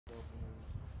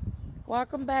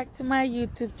Welcome back to my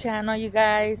YouTube channel, you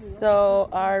guys. So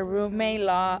our roommate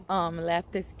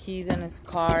left his keys in his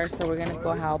car, so we're gonna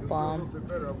go help him. I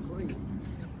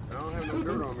don't have no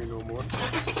dirt on me no more.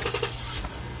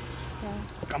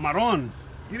 Camarón,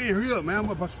 get in, hurry up, man. I'm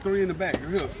about to throw you in the back.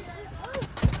 Hurry up.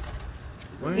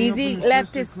 Easy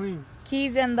left his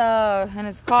keys in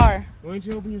his car. Why don't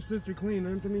you open your sister clean,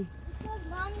 Anthony? Because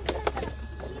Mommy said that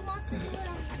she wants to do it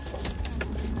on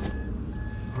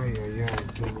Oh yeah,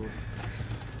 Junior.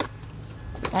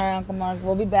 All right, Uncle Mark,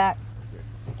 we'll be back.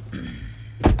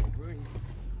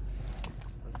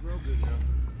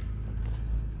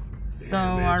 So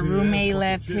our roommate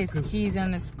left his keys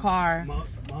in his car.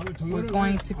 We're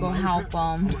going to go help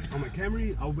him. On my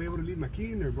Camry, I'll be able to leave my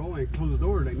key in there, bro, and close the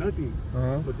door like nothing.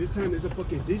 But this time it's a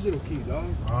fucking digital key,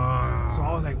 dog. So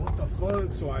I was like, what the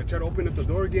fuck? So I tried to open up the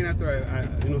door again after I you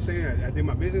know what I'm saying, I did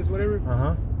my business,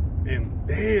 whatever. And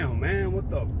damn, man, what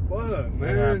the fuck,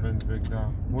 man? That happens, big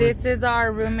dog. This is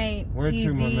our roommate,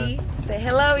 Easy. Say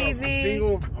hello, Easy. I'm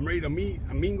single. I'm ready to meet.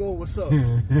 I'm mingle. What's up?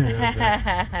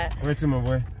 Where to, my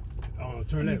boy?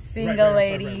 Turn left. Single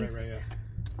ladies. Right.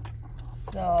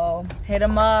 So hit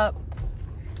them up.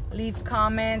 Leave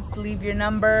comments. Leave your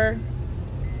number.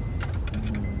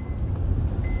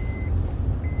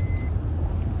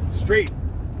 Straight.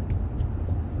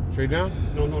 Straight down?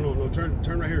 No.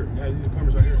 Turn right here. Yeah, these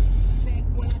apartments right here.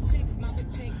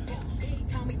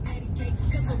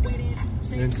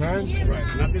 Inside?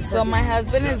 Right. So my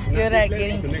husband is good at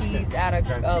getting keys out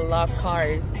of locked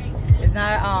cars. It's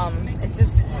not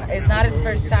it's not his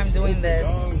first time doing this.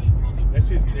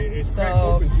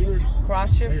 So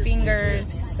cross your fingers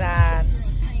that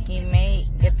he may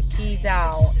get the keys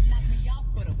out.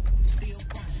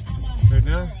 Straight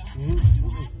down? You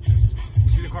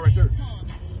see the car right there?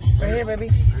 Right here, baby.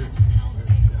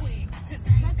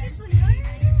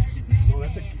 No,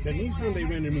 that's the Nissan they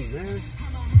rented me, man.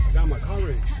 I got my car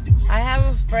ready. I have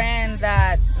a friend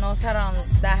that knows how to,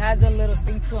 that has a little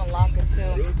thing to unlock it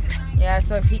too. Yeah,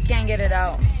 so if he can't get it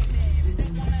out.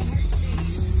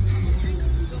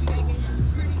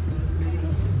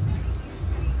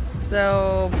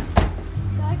 So,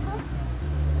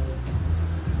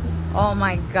 oh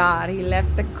my God, he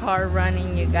left the car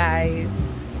running, you guys.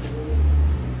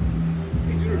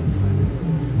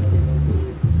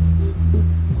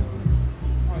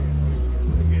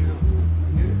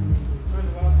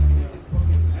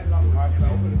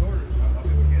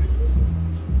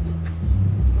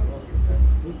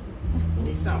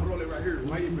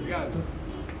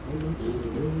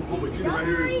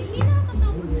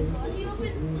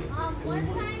 one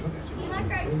time, he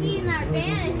left our key in our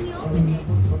van and he opened it.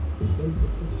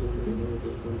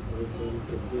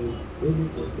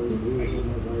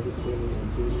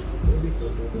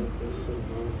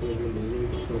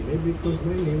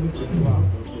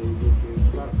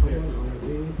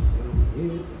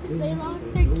 They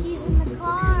locked their keys in the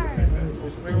car.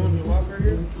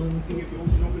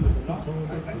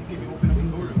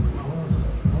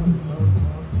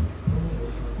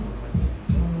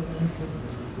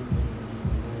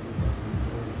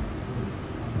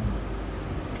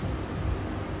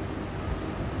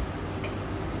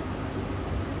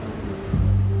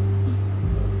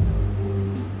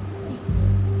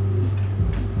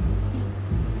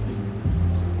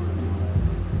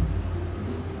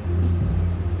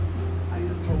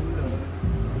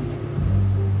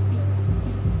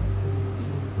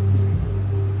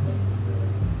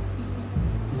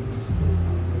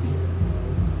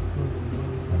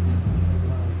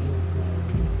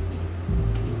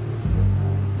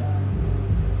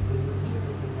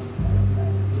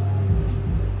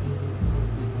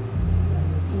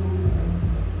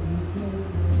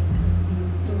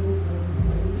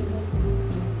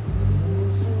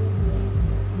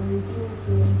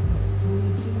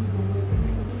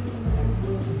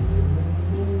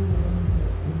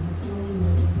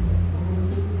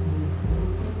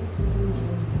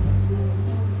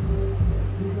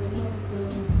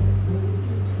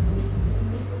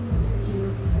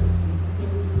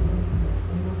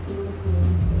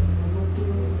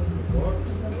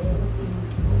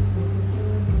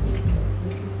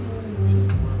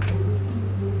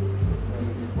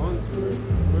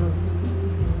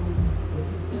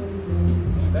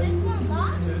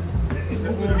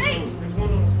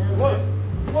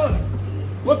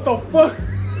 What the fuck?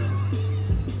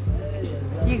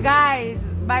 You guys,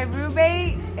 my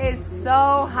roommate is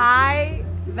so high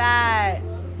that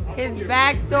his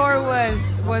back door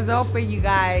was open, you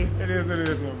guys. It is, my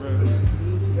brother.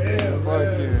 Damn, Fuck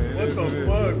yeah. What the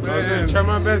fuck, man? I was gonna try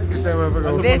my best to get that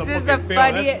motherfucker. This is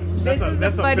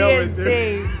the funniest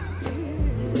thing.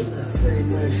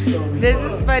 This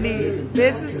is funny.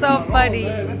 This is so funny.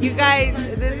 You guys,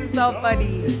 this is so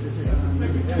funny.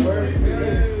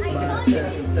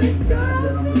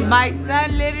 My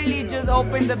son literally just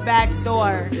opened the back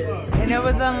door and it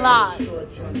was unlocked.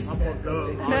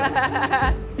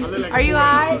 Are you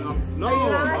high? No, Are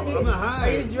you high? I'm not high.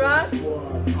 Are you drunk?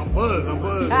 I'm buzzed.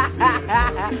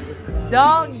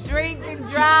 Don't drink and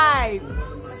drive.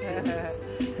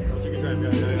 You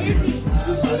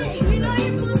know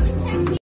you're